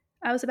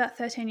I was about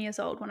 13 years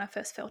old when I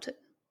first felt it.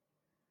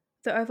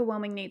 The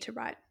overwhelming need to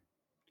write.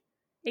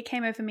 It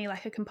came over me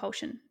like a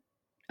compulsion,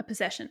 a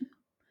possession.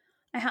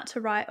 I had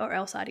to write or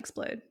else I'd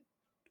explode.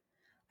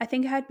 I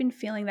think I had been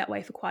feeling that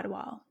way for quite a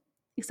while,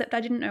 except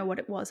I didn't know what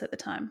it was at the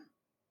time.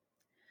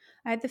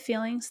 I had the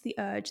feelings, the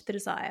urge, the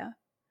desire,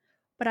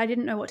 but I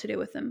didn't know what to do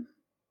with them.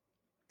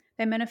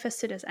 They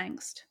manifested as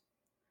angst.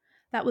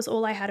 That was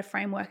all I had a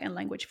framework and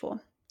language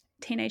for.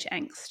 Teenage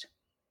angst.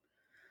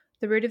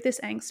 The root of this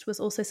angst was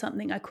also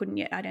something I couldn't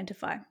yet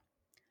identify.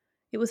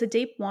 It was a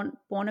deep want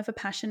born of a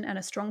passion and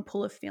a strong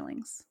pull of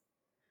feelings.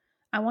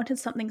 I wanted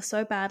something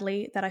so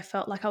badly that I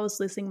felt like I was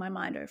losing my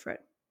mind over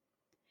it.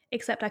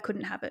 Except I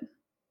couldn't have it.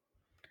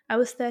 I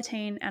was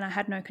 13 and I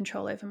had no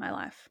control over my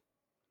life.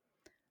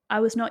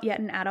 I was not yet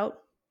an adult,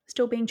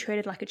 still being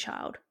treated like a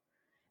child.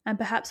 And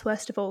perhaps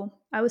worst of all,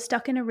 I was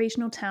stuck in a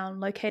regional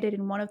town located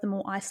in one of the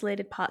more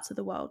isolated parts of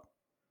the world.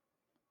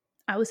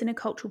 I was in a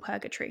cultural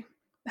purgatory,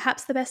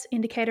 perhaps the best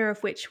indicator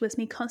of which was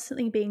me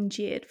constantly being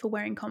jeered for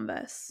wearing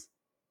Converse.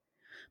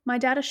 My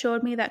dad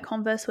assured me that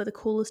Converse were the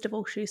coolest of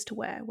all shoes to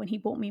wear when he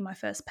bought me my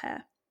first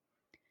pair.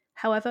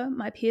 However,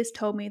 my peers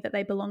told me that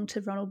they belonged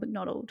to Ronald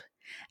McDonald,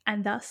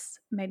 and thus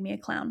made me a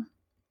clown.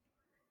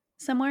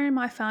 Somewhere in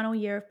my final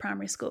year of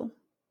primary school,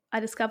 I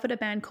discovered a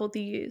band called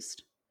The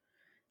Used.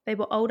 They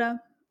were older,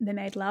 they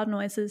made loud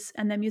noises,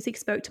 and their music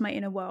spoke to my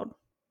inner world.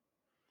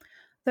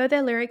 Though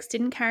their lyrics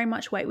didn't carry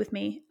much weight with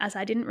me, as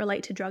I didn't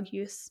relate to drug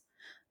use,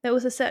 there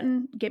was a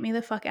certain get me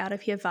the fuck out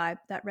of here vibe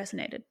that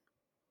resonated.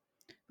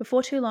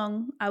 Before too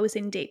long, I was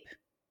in deep.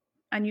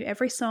 I knew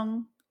every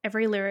song,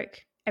 every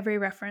lyric, every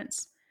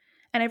reference,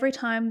 and every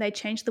time they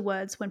changed the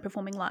words when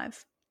performing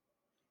live.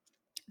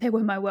 They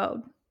were my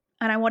world,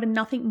 and I wanted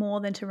nothing more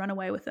than to run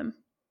away with them.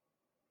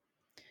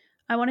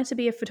 I wanted to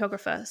be a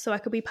photographer so I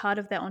could be part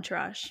of their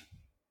entourage.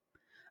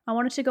 I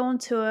wanted to go on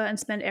tour and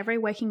spend every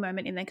waking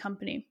moment in their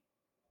company.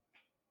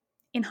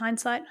 In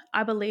hindsight,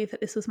 I believe that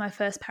this was my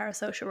first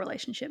parasocial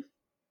relationship.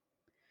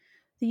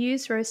 The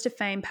Used rose to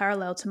fame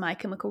parallel to My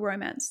Chemical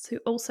Romance, who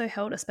also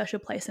held a special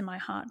place in my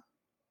heart.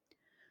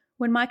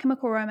 When My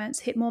Chemical Romance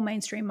hit more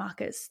mainstream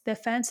markets, their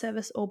fan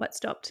service all but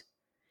stopped.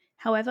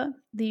 However,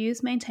 the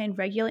Used maintained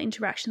regular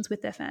interactions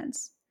with their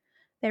fans.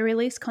 They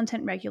released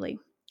content regularly.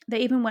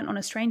 They even went on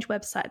a strange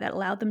website that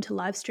allowed them to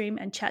live stream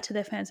and chat to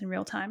their fans in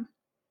real time.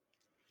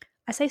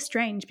 I say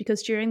strange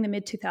because during the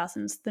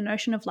mid-2000s, the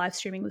notion of live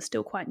streaming was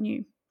still quite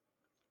new.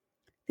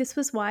 This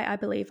was why I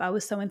believe I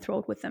was so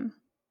enthralled with them.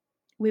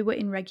 We were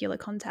in regular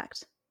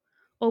contact,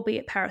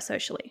 albeit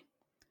parasocially.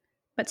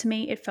 But to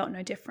me, it felt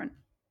no different.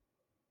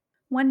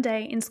 One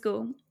day in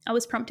school, I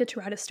was prompted to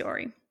write a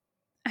story.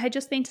 I had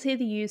just been to see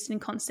The Used in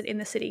concert in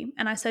the city,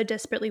 and I so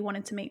desperately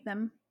wanted to meet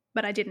them,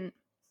 but I didn't.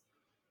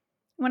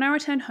 When I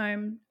returned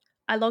home,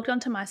 I logged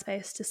onto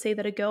MySpace to see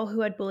that a girl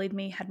who had bullied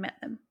me had met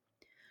them.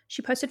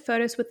 She posted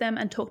photos with them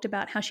and talked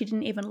about how she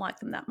didn't even like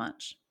them that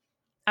much.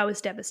 I was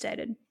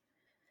devastated.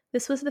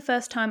 This was the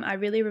first time I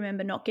really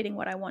remember not getting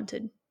what I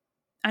wanted.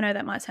 I know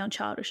that might sound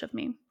childish of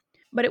me,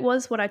 but it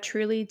was what I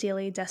truly,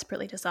 dearly,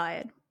 desperately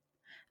desired.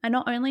 And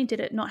not only did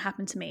it not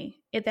happen to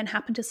me, it then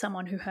happened to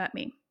someone who hurt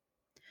me.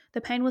 The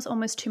pain was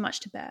almost too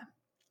much to bear.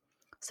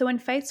 So when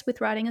faced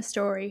with writing a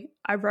story,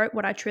 I wrote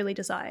what I truly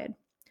desired.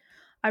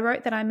 I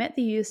wrote that I met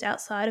The Used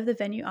outside of the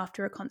venue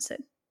after a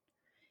concert.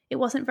 It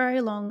wasn't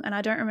very long and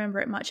I don't remember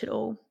it much at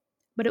all,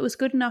 but it was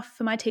good enough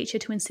for my teacher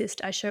to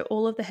insist I show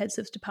all of the heads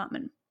of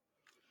department.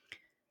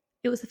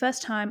 It was the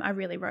first time I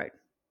really wrote.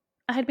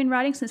 I had been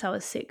writing since I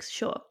was 6,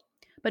 sure,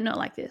 but not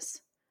like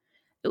this.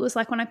 It was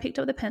like when I picked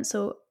up the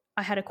pencil,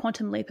 I had a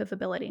quantum leap of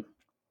ability.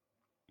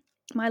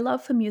 My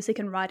love for music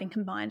and writing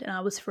combined and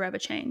I was forever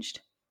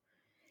changed.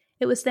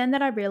 It was then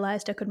that I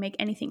realized I could make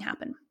anything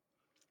happen.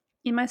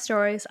 In my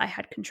stories, I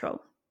had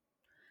control.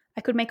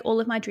 I could make all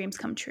of my dreams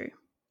come true.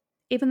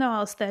 Even though I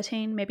was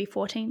 13, maybe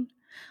 14,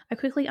 I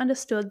quickly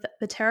understood that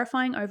the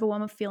terrifying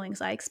overwhelm of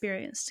feelings I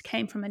experienced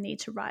came from a need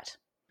to write.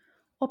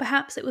 Or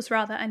perhaps it was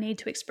rather a need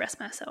to express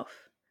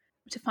myself,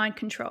 to find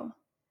control,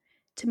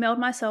 to meld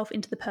myself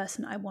into the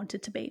person I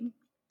wanted to be.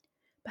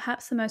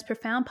 Perhaps the most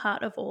profound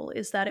part of all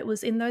is that it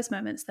was in those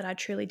moments that I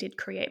truly did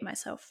create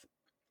myself.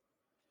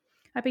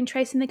 I've been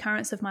tracing the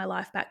currents of my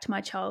life back to my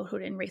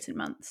childhood in recent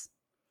months.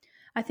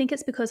 I think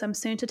it's because I'm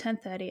soon to turn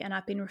 30 and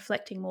I've been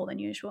reflecting more than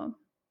usual.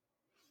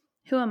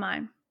 Who am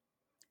I?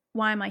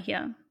 Why am I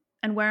here?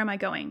 And where am I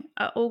going?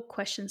 Are all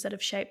questions that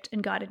have shaped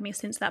and guided me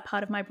since that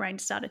part of my brain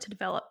started to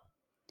develop.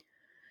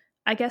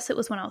 I guess it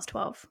was when I was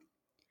 12.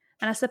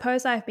 And I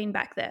suppose I have been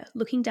back there,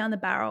 looking down the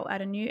barrel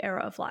at a new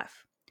era of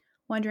life,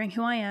 wondering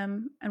who I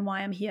am and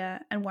why I'm here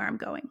and where I'm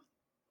going.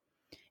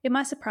 It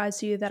might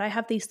surprise you that I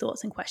have these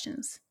thoughts and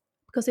questions,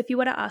 because if you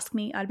were to ask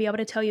me, I'd be able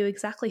to tell you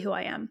exactly who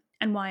I am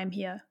and why I'm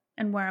here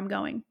and where I'm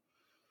going.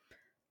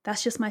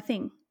 That's just my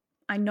thing.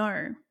 I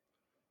know.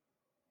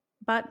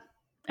 But,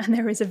 and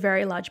there is a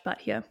very large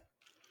but here,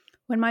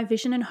 when my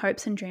vision and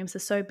hopes and dreams are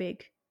so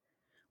big,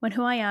 when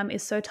who I am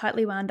is so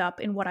tightly wound up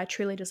in what I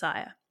truly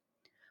desire,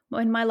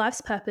 when my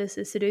life's purpose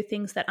is to do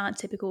things that aren't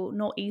typical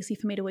nor easy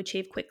for me to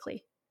achieve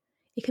quickly,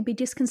 It can be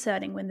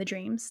disconcerting when the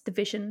dreams, the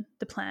vision,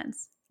 the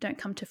plans don't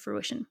come to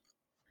fruition.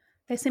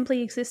 They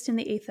simply exist in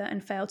the ether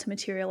and fail to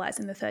materialize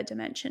in the third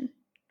dimension.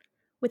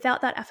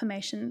 Without that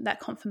affirmation, that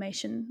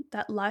confirmation,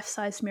 that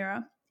life-sized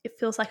mirror, it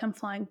feels like I'm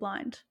flying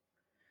blind.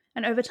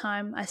 And over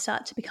time, I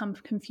start to become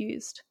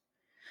confused.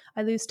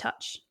 I lose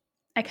touch.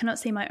 I cannot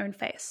see my own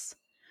face.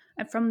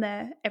 And from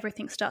there,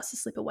 everything starts to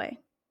slip away.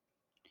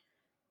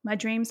 My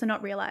dreams are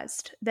not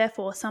realized.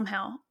 Therefore,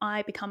 somehow,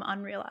 I become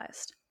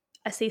unrealized.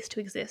 I cease to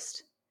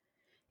exist.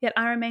 Yet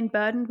I remain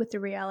burdened with the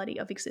reality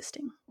of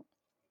existing.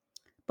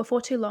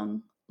 Before too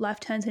long, life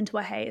turns into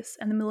a haze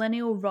and the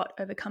millennial rot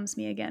overcomes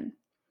me again.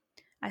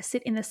 I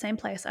sit in the same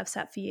place I've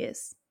sat for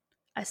years.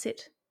 I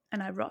sit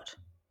and I rot.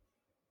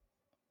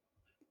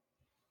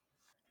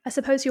 I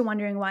suppose you're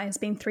wondering why it's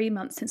been 3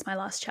 months since my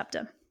last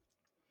chapter.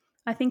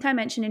 I think I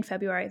mentioned in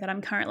February that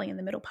I'm currently in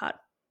the middle part,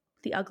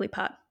 the ugly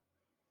part,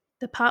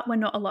 the part where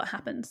not a lot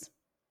happens.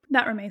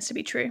 That remains to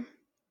be true.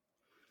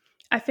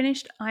 I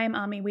finished I Am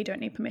Army, We Don't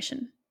Need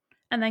Permission,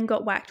 and then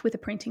got whacked with a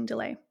printing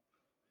delay.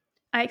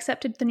 I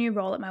accepted the new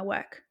role at my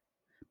work,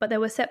 but there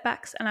were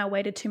setbacks and I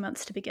waited 2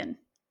 months to begin.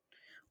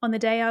 On the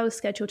day I was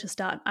scheduled to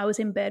start, I was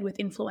in bed with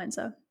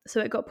influenza, so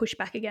it got pushed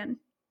back again.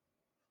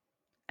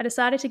 I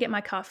decided to get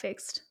my car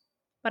fixed,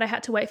 but I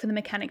had to wait for the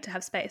mechanic to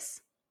have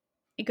space.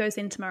 It goes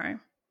in tomorrow.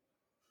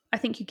 I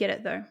think you get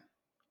it though.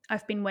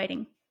 I've been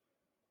waiting.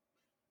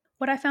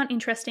 What I found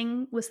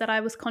interesting was that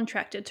I was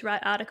contracted to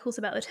write articles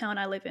about the town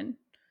I live in.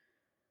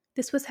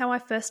 This was how I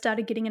first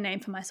started getting a name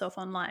for myself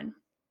online.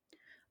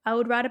 I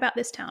would write about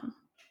this town.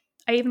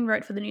 I even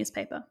wrote for the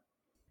newspaper.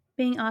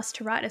 Being asked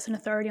to write as an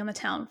authority on the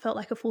town felt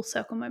like a full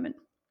circle moment.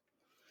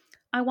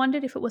 I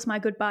wondered if it was my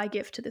goodbye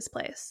gift to this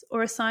place,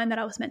 or a sign that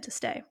I was meant to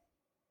stay.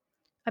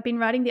 I've been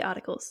writing the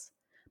articles,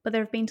 but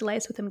there have been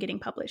delays with them getting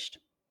published.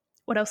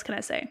 What else can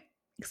I say?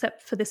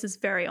 Except for this is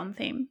very on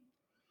theme.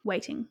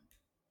 Waiting.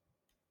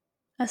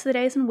 As the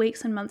days and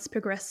weeks and months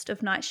progressed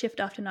of night shift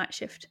after night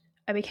shift,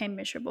 I became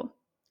miserable,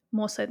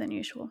 more so than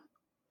usual.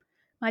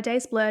 My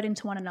days blurred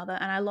into one another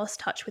and I lost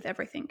touch with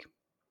everything.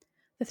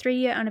 The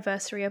 3-year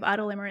anniversary of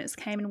Idle Limerence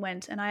came and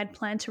went, and I had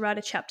planned to write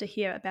a chapter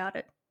here about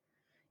it.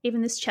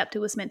 Even this chapter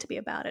was meant to be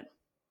about it.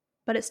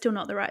 But it's still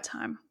not the right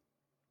time.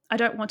 I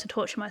don't want to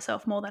torture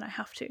myself more than I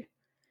have to.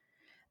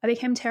 I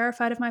became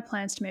terrified of my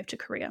plans to move to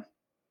Korea.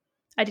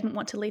 I didn't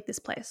want to leave this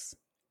place,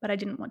 but I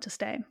didn't want to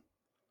stay.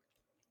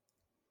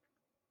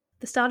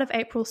 The start of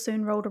April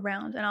soon rolled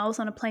around and I was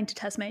on a plane to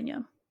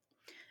Tasmania.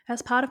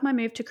 As part of my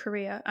move to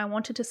Korea, I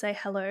wanted to say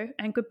hello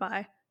and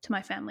goodbye to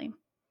my family.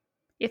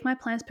 If my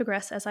plans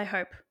progress as I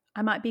hope,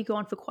 I might be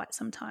gone for quite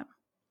some time.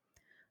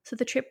 So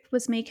the trip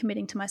was me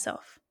committing to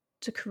myself,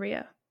 to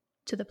Korea,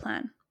 to the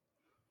plan.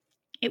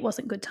 It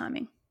wasn't good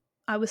timing.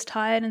 I was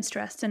tired and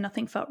stressed and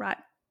nothing felt right,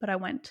 but I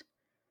went.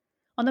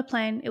 On the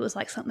plane, it was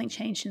like something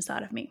changed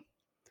inside of me.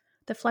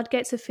 The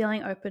floodgates of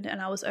feeling opened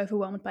and I was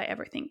overwhelmed by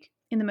everything,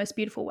 in the most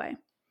beautiful way.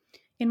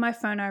 In my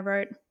phone, I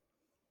wrote,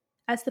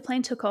 as the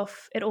plane took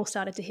off, it all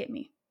started to hit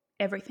me.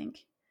 Everything.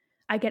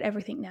 I get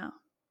everything now.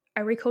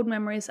 I recalled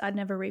memories I'd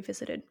never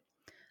revisited.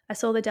 I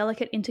saw the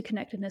delicate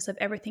interconnectedness of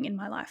everything in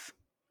my life.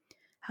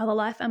 How the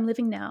life I'm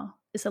living now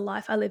is the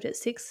life I lived at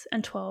 6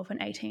 and 12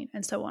 and 18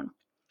 and so on.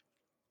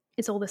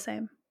 It's all the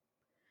same.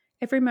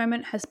 Every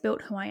moment has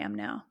built who I am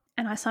now,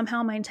 and I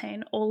somehow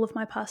maintain all of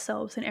my past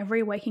selves in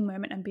every waking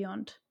moment and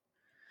beyond.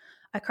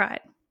 I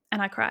cried,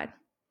 and I cried.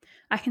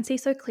 I can see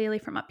so clearly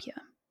from up here.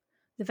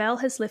 The veil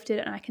has lifted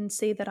and I can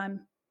see that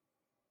I'm,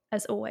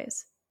 as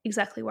always,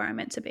 exactly where I'm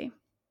meant to be.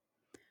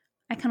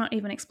 I cannot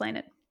even explain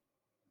it.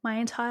 My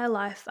entire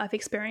life I've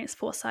experienced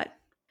foresight,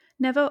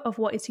 never of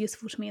what is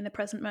useful to me in the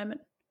present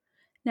moment,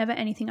 never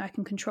anything I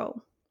can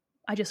control.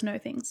 I just know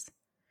things.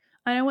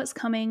 I know what's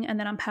coming and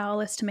then I'm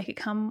powerless to make it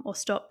come or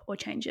stop or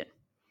change it.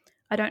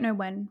 I don't know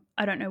when,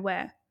 I don't know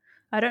where,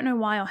 I don't know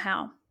why or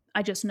how,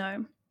 I just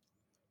know.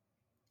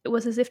 It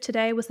was as if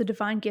today was the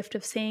divine gift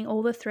of seeing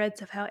all the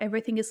threads of how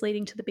everything is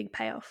leading to the big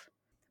payoff,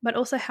 but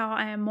also how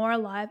I am more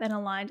alive and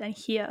aligned and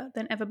here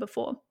than ever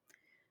before.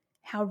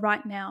 How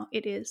right now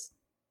it is.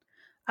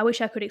 I wish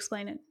I could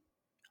explain it.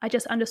 I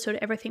just understood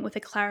everything with a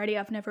clarity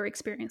I've never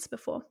experienced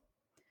before.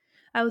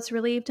 I was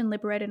relieved and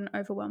liberated and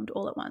overwhelmed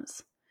all at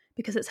once,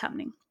 because it's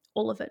happening,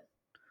 all of it.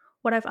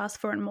 What I've asked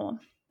for and more.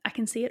 I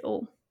can see it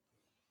all.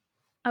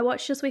 I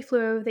watched as we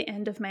flew over the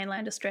end of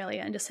mainland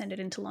Australia and descended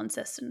into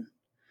Launceston.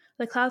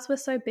 The clouds were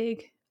so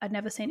big, I'd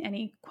never seen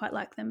any quite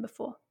like them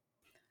before.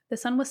 The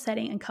sun was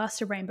setting and cast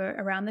a rainbow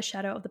around the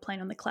shadow of the plane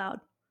on the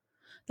cloud.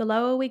 The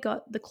lower we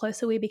got, the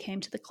closer we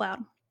became to the cloud,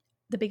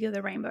 the bigger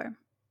the rainbow.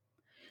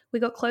 We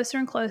got closer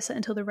and closer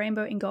until the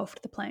rainbow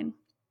engulfed the plane.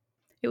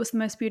 It was the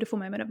most beautiful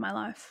moment of my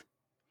life.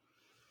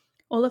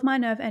 All of my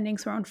nerve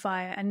endings were on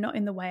fire and not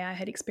in the way I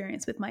had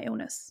experienced with my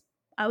illness.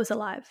 I was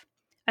alive.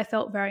 I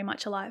felt very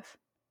much alive.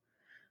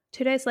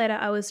 2 days later,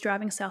 I was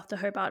driving south to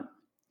Hobart.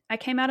 I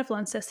came out of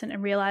Launceston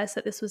and realised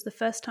that this was the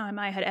first time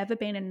I had ever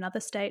been in another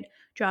state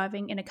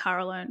driving in a car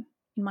alone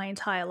in my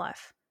entire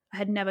life. I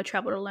had never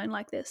travelled alone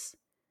like this.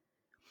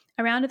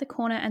 I rounded the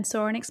corner and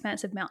saw an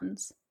expanse of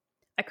mountains.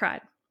 I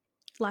cried.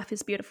 Life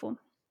is beautiful.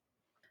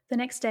 The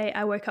next day,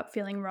 I woke up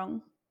feeling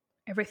wrong.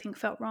 Everything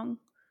felt wrong.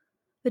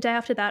 The day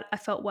after that, I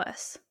felt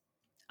worse.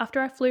 After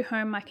I flew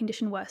home, my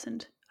condition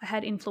worsened. I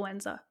had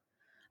influenza.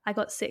 I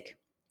got sick,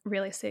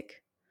 really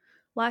sick.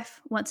 Life,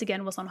 once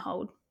again, was on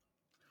hold.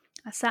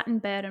 I sat in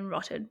bed and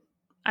rotted.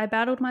 I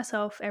battled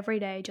myself every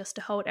day just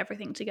to hold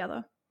everything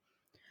together.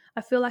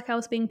 I feel like I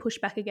was being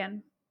pushed back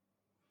again.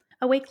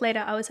 A week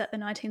later, I was at the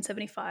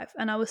 1975,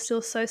 and I was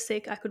still so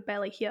sick I could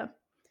barely hear.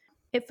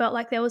 It felt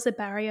like there was a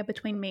barrier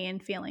between me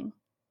and feeling.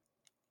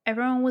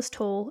 Everyone was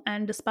tall,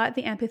 and despite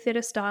the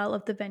amphitheatre style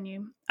of the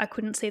venue, I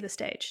couldn't see the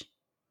stage.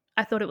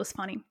 I thought it was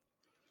funny.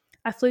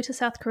 I flew to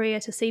South Korea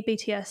to see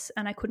BTS,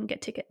 and I couldn't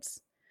get tickets,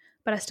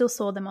 but I still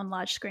saw them on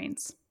large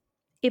screens.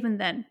 Even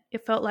then,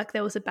 it felt like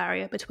there was a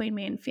barrier between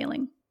me and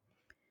feeling.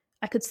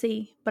 I could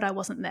see, but I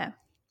wasn't there.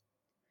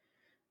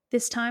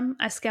 This time,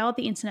 I scoured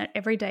the internet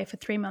every day for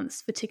 3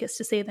 months for tickets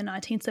to see the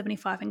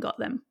 1975 and got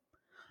them,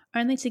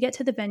 only to get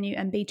to the venue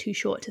and be too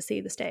short to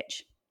see the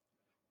stage.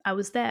 I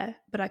was there,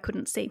 but I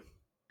couldn't see.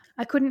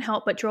 I couldn't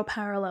help but draw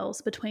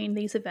parallels between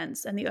these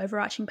events and the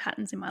overarching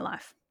patterns in my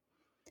life.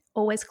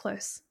 Always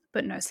close,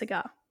 but no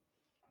cigar.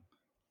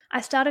 I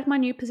started my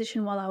new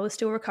position while I was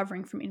still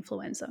recovering from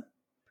influenza.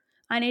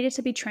 I needed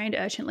to be trained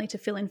urgently to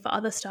fill in for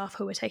other staff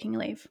who were taking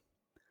leave.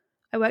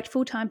 I worked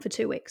full-time for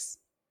 2 weeks.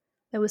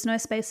 There was no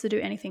space to do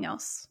anything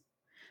else.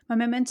 My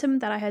momentum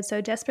that I had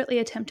so desperately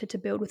attempted to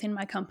build within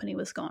my company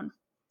was gone,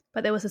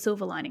 but there was a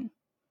silver lining.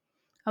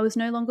 I was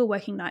no longer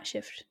working night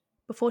shift.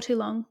 Before too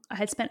long, I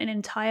had spent an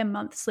entire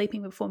month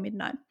sleeping before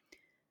midnight,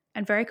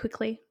 and very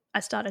quickly, I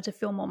started to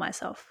feel more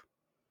myself.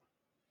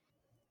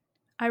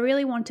 I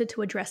really wanted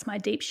to address my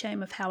deep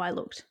shame of how I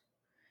looked.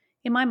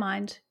 In my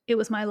mind, it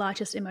was my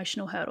largest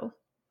emotional hurdle.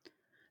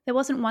 There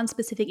wasn't one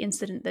specific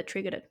incident that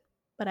triggered it,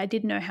 but I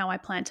did know how I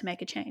planned to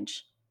make a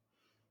change.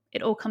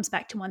 It all comes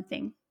back to one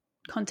thing: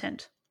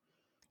 content.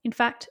 In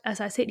fact, as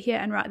I sit here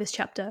and write this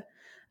chapter,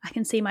 I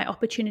can see my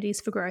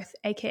opportunities for growth,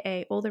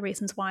 aka all the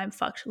reasons why I'm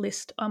fucked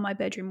list on my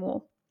bedroom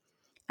wall.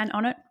 And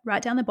on it,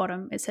 right down the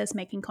bottom, it says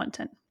making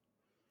content.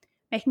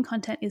 Making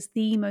content is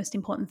the most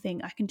important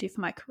thing I can do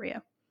for my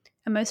career.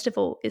 And most of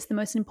all, it's the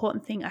most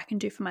important thing I can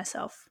do for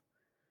myself.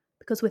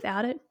 Because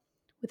without it,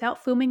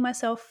 without filming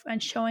myself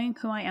and showing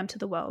who I am to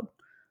the world,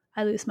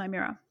 I lose my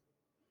mirror.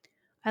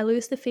 I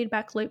lose the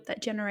feedback loop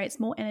that generates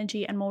more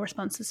energy and more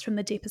responses from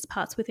the deepest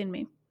parts within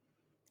me.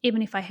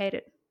 Even if I hate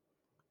it,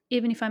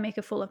 even if I make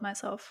a fool of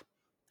myself,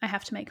 I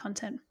have to make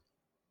content.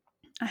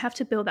 I have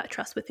to build that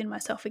trust within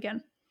myself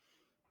again.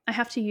 I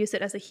have to use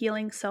it as a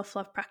healing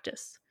self-love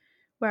practice,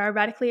 where I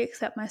radically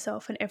accept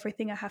myself and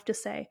everything I have to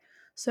say,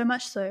 so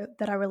much so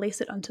that I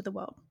release it onto the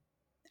world.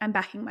 I'm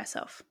backing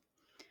myself.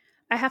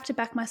 I have to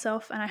back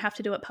myself, and I have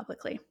to do it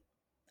publicly.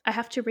 I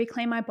have to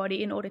reclaim my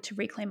body in order to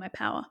reclaim my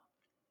power.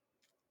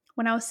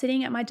 When I was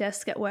sitting at my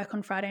desk at work on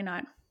a Friday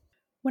night,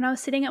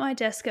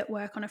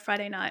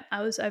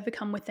 I was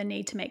overcome with the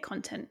need to make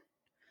content.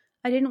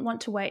 I didn't want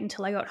to wait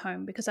until I got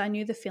home because I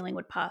knew the feeling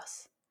would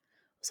pass.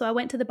 So I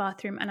went to the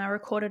bathroom and I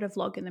recorded a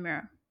vlog in the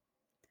mirror.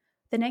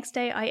 The next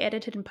day, I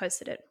edited and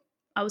posted it.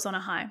 I was on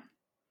a high.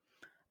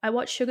 I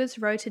watched Sugar's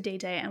Road to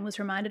D-Day and was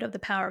reminded of the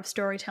power of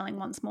storytelling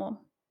once more.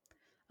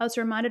 I was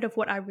reminded of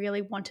what I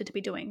really wanted to be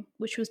doing,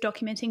 which was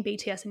documenting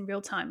BTS in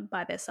real time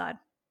by their side.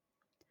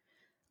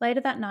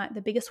 Later that night,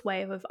 the biggest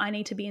wave of I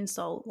need to be in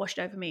Seoul washed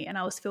over me and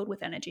I was filled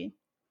with energy.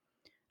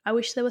 I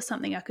wish there was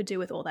something I could do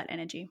with all that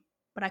energy,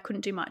 but I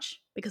couldn't do much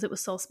because it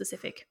was Seoul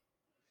specific.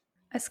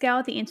 I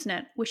scoured the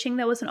internet, wishing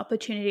there was an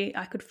opportunity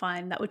I could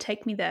find that would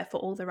take me there for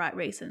all the right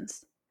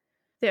reasons.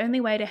 The only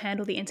way to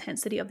handle the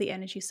intensity of the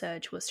energy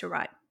surge was to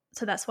write,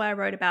 so that's why I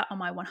wrote about on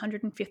my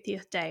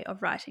 150th day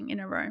of writing in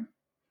a row.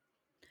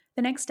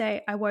 The next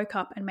day, I woke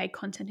up and made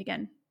content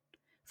again.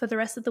 For the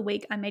rest of the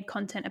week, I made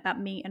content about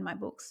me and my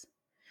books.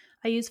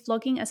 I used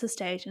vlogging as a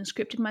stage and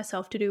scripted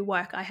myself to do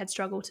work I had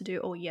struggled to do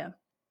all year.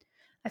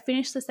 I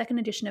finished the second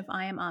edition of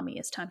I Am Army,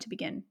 It's Time to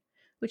Begin,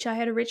 which I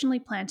had originally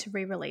planned to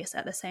re-release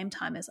at the same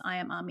time as I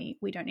Am Army,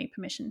 We Don't Need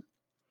Permission.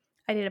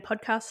 I did a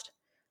podcast.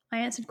 I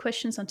answered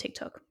questions on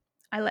TikTok.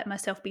 I let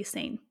myself be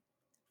seen.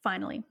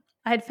 Finally,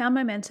 I had found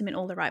momentum in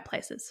all the right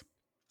places.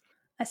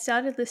 I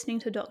started listening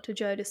to Dr.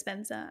 Joe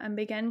Dispenza and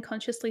began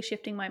consciously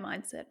shifting my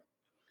mindset.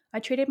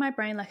 I treated my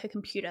brain like a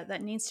computer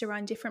that needs to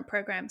run different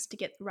programs to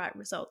get the right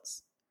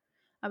results.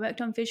 I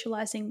worked on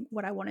visualizing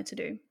what I wanted to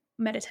do,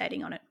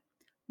 meditating on it,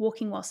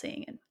 walking while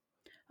seeing it.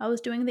 I was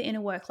doing the inner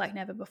work like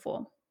never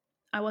before.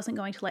 I wasn't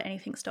going to let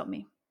anything stop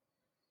me.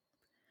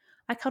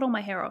 I cut all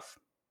my hair off.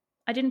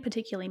 I didn't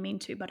particularly mean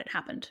to, but it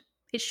happened.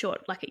 It's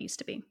short, like it used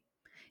to be.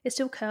 It's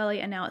still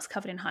curly and now it's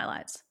covered in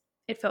highlights.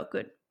 It felt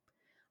good.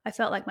 I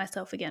felt like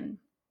myself again.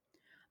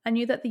 I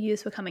knew that the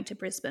U's were coming to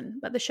Brisbane,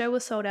 but the show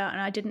was sold out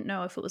and I didn't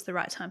know if it was the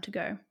right time to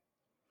go.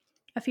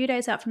 A few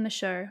days out from the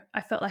show,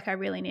 I felt like I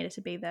really needed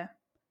to be there.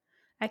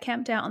 I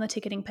camped out on the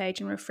ticketing page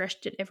and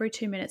refreshed it every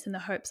 2 minutes in the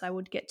hopes I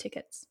would get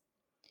tickets.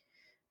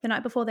 The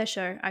night before their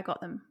show, I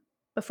got them.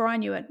 Before I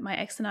knew it, my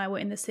ex and I were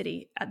in the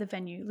city at the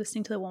venue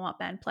listening to the warm-up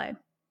band play.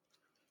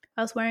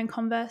 I was wearing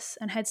Converse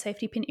and had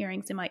safety pin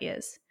earrings in my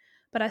ears,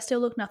 but I still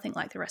looked nothing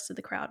like the rest of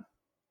the crowd.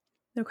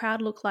 The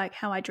crowd looked like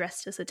how I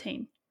dressed as a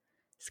teen.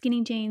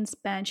 Skinny jeans,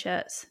 band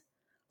shirts,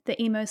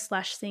 the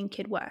emo/scene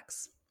kid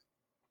wax.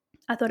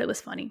 I thought it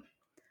was funny.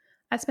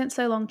 I'd spent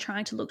so long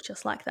trying to look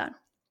just like that,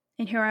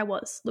 and here I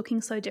was, looking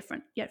so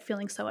different, yet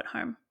feeling so at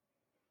home.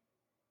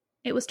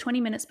 It was 20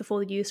 minutes before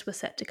the youths were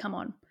set to come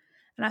on,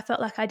 and I felt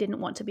like I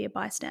didn't want to be a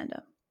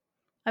bystander.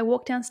 I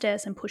walked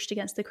downstairs and pushed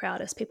against the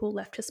crowd as people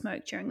left to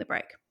smoke during the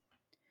break.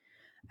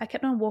 I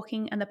kept on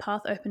walking, and the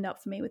path opened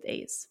up for me with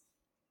ease.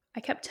 I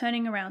kept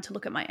turning around to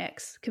look at my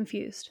ex,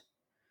 confused.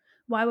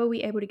 Why were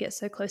we able to get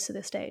so close to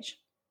the stage?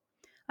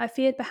 I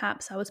feared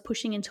perhaps I was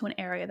pushing into an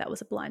area that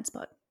was a blind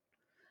spot.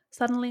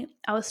 Suddenly,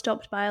 I was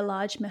stopped by a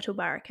large metal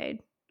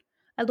barricade.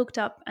 I looked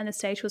up, and the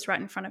stage was right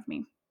in front of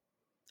me.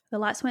 The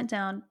lights went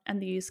down,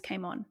 and the youths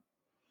came on.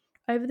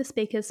 Over the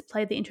speakers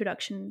played the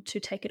introduction to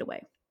Take It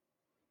Away.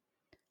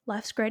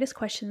 Life's greatest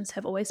questions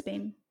have always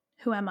been,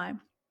 who am I?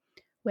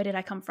 Where did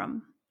I come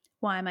from?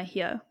 Why am I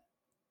here?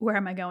 Where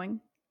am I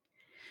going?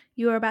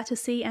 You are about to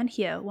see and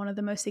hear one of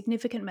the most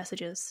significant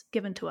messages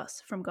given to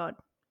us from God.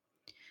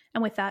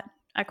 And with that,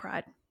 I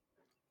cried.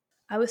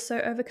 I was so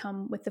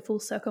overcome with the full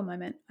circle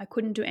moment, I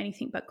couldn't do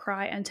anything but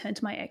cry and turn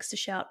to my ex to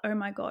shout, "Oh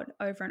my God,"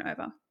 over and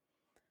over.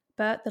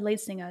 Bert, the lead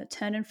singer,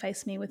 turned and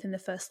faced me within the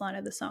first line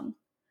of the song.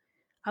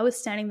 I was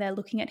standing there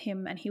looking at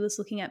him, and he was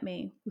looking at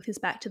me with his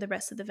back to the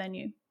rest of the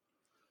venue.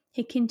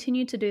 He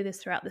continued to do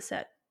this throughout the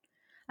set.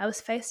 I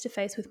was face to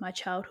face with my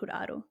childhood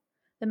idol,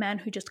 the man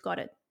who just got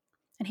it,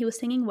 and he was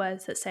singing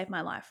words that saved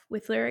my life,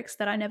 with lyrics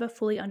that I never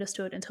fully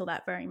understood until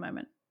that very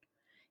moment.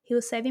 He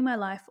was saving my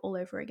life all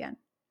over again,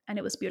 and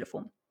it was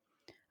beautiful.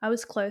 I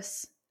was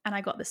close, and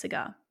I got the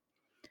cigar.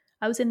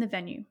 I was in the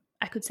venue.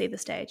 I could see the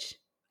stage.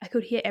 I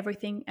could hear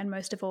everything, and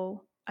most of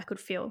all, I could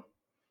feel.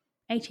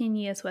 18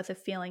 years worth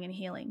of feeling and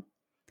healing.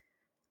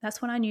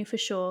 That's when I knew for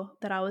sure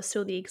that I was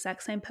still the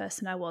exact same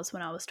person I was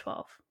when I was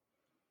 12.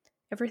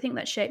 Everything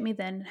that shaped me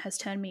then has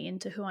turned me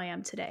into who I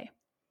am today.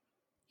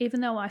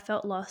 Even though I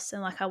felt lost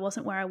and like I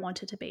wasn't where I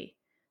wanted to be,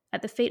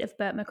 at the feet of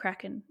Bert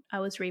McCracken, I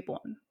was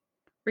reborn.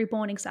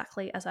 Reborn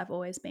exactly as I've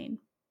always been.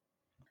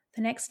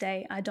 The next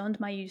day, I donned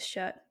my used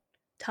shirt,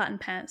 tartan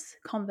pants,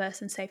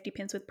 Converse, and safety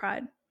pins with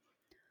pride.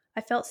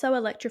 I felt so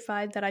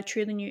electrified that I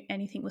truly knew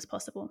anything was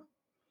possible.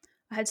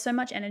 I had so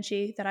much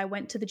energy that I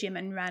went to the gym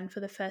and ran for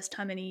the first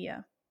time in a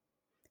year.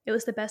 It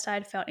was the best I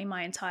had felt in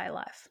my entire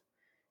life,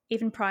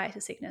 even prior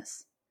to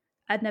sickness.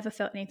 I'd never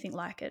felt anything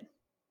like it.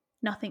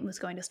 Nothing was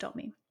going to stop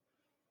me.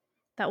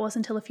 That was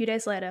until a few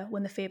days later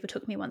when the fever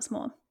took me once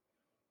more.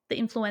 The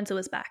influenza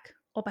was back,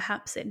 or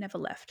perhaps it never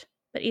left,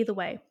 but either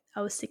way,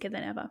 I was sicker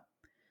than ever.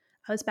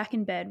 I was back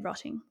in bed,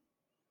 rotting.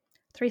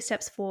 3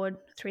 steps forward,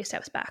 3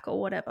 steps back,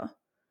 or whatever.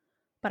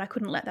 But I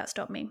couldn't let that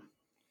stop me.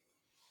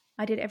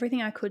 I did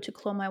everything I could to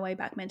claw my way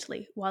back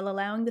mentally, while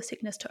allowing the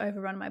sickness to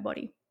overrun my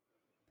body.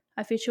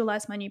 I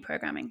visualized my new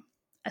programming.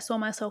 I saw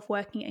myself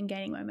working and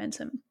gaining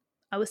momentum.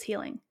 I was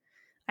healing.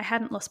 I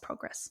hadn't lost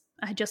progress.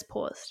 I had just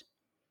paused.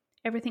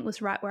 Everything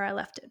was right where I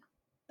left it.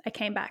 I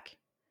came back.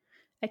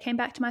 I came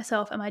back to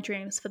myself and my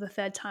dreams for the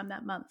 3rd time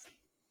that month.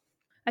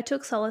 I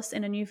took solace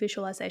in a new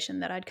visualization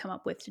that I'd come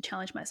up with to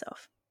challenge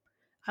myself.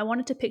 I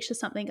wanted to picture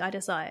something I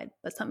desired,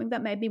 but something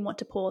that made me want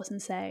to pause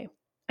and say,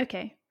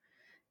 okay,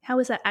 how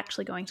is that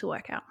actually going to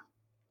work out?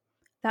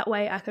 That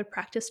way I could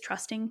practice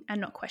trusting and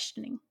not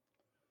questioning.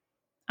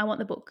 I want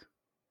the book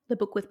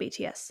with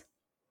BTS.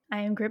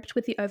 I am gripped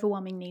with the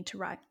overwhelming need to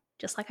write,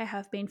 just like I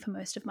have been for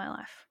most of my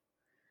life.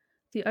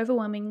 The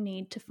overwhelming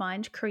need to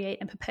find, create,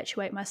 and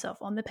perpetuate myself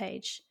on the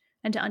page,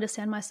 and to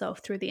understand myself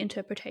through the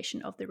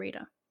interpretation of the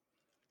reader.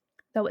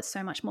 Though it's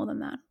so much more than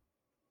that.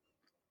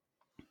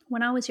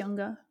 When I was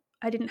younger,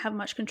 I didn't have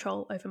much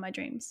control over my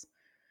dreams.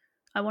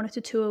 I wanted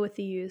to tour with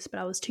the youths, but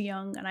I was too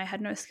young and I had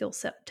no skill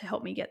set to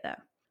help me get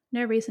there.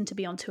 No reason to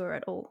be on tour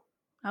at all.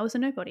 I was a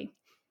nobody.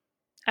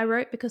 I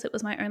wrote because it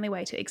was my only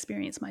way to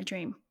experience my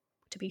dream,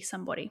 to be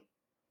somebody.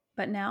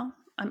 But now,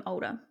 I'm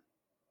older.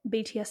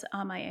 BTS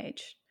are my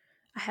age.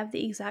 I have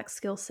the exact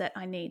skill set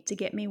I need to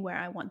get me where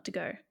I want to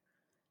go.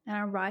 And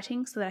I'm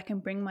writing so that I can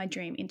bring my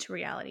dream into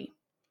reality.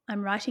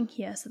 I'm writing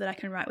here so that I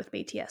can write with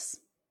BTS.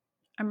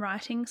 I'm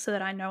writing so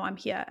that I know I'm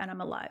here and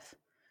I'm alive.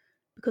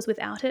 Because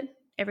without it,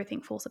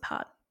 everything falls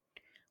apart.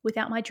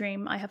 Without my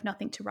dream, I have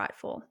nothing to write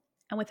for.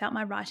 And without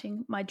my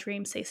writing, my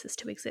dream ceases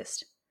to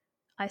exist.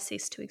 I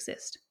cease to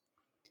exist.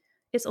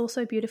 It's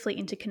also beautifully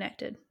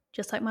interconnected,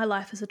 just like my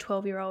life as a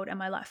 12-year-old and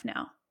my life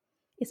now.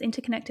 It's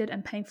interconnected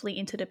and painfully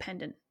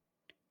interdependent.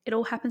 It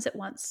all happens at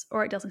once,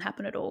 or it doesn't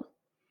happen at all.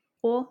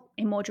 Or,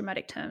 in more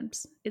dramatic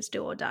terms, it's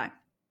do or die.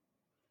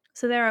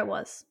 So there I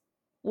was,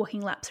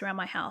 walking laps around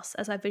my house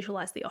as I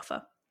visualized the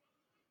offer.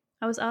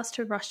 I was asked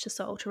to rush to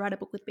Seoul to write a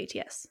book with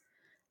BTS.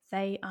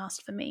 They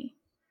asked for me.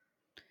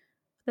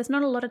 There's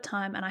not a lot of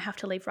time and I have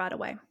to leave right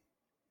away.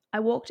 I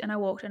walked and I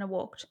walked and I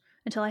walked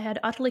until I had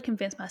utterly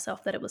convinced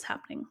myself that it was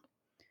happening.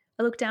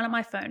 I looked down at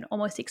my phone,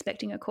 almost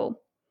expecting a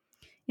call.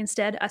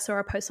 Instead, I saw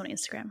a post on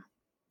Instagram.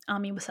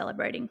 ARMY was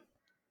celebrating.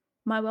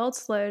 My world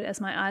slowed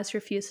as my eyes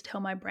refused to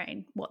tell my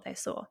brain what they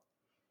saw.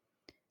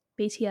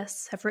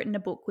 BTS have written a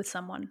book with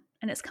someone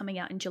and it's coming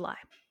out in July.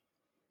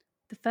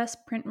 The first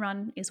print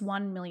run is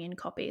 1 million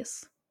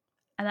copies,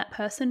 and that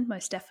person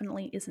most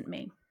definitely isn't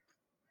me.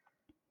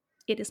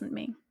 It isn't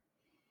me.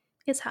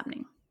 It's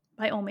happening.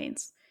 By all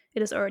means, it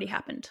has already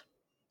happened.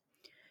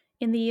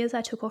 In the years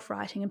I took off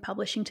writing and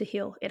publishing to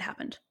heal, it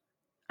happened.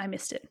 I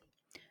missed it.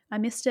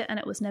 And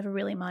it was never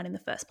really mine in the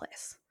first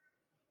place.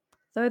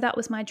 Though that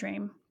was my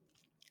dream,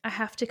 I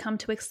have to come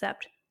to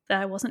accept that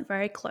I wasn't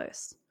very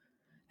close,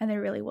 and there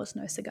really was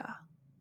no cigar.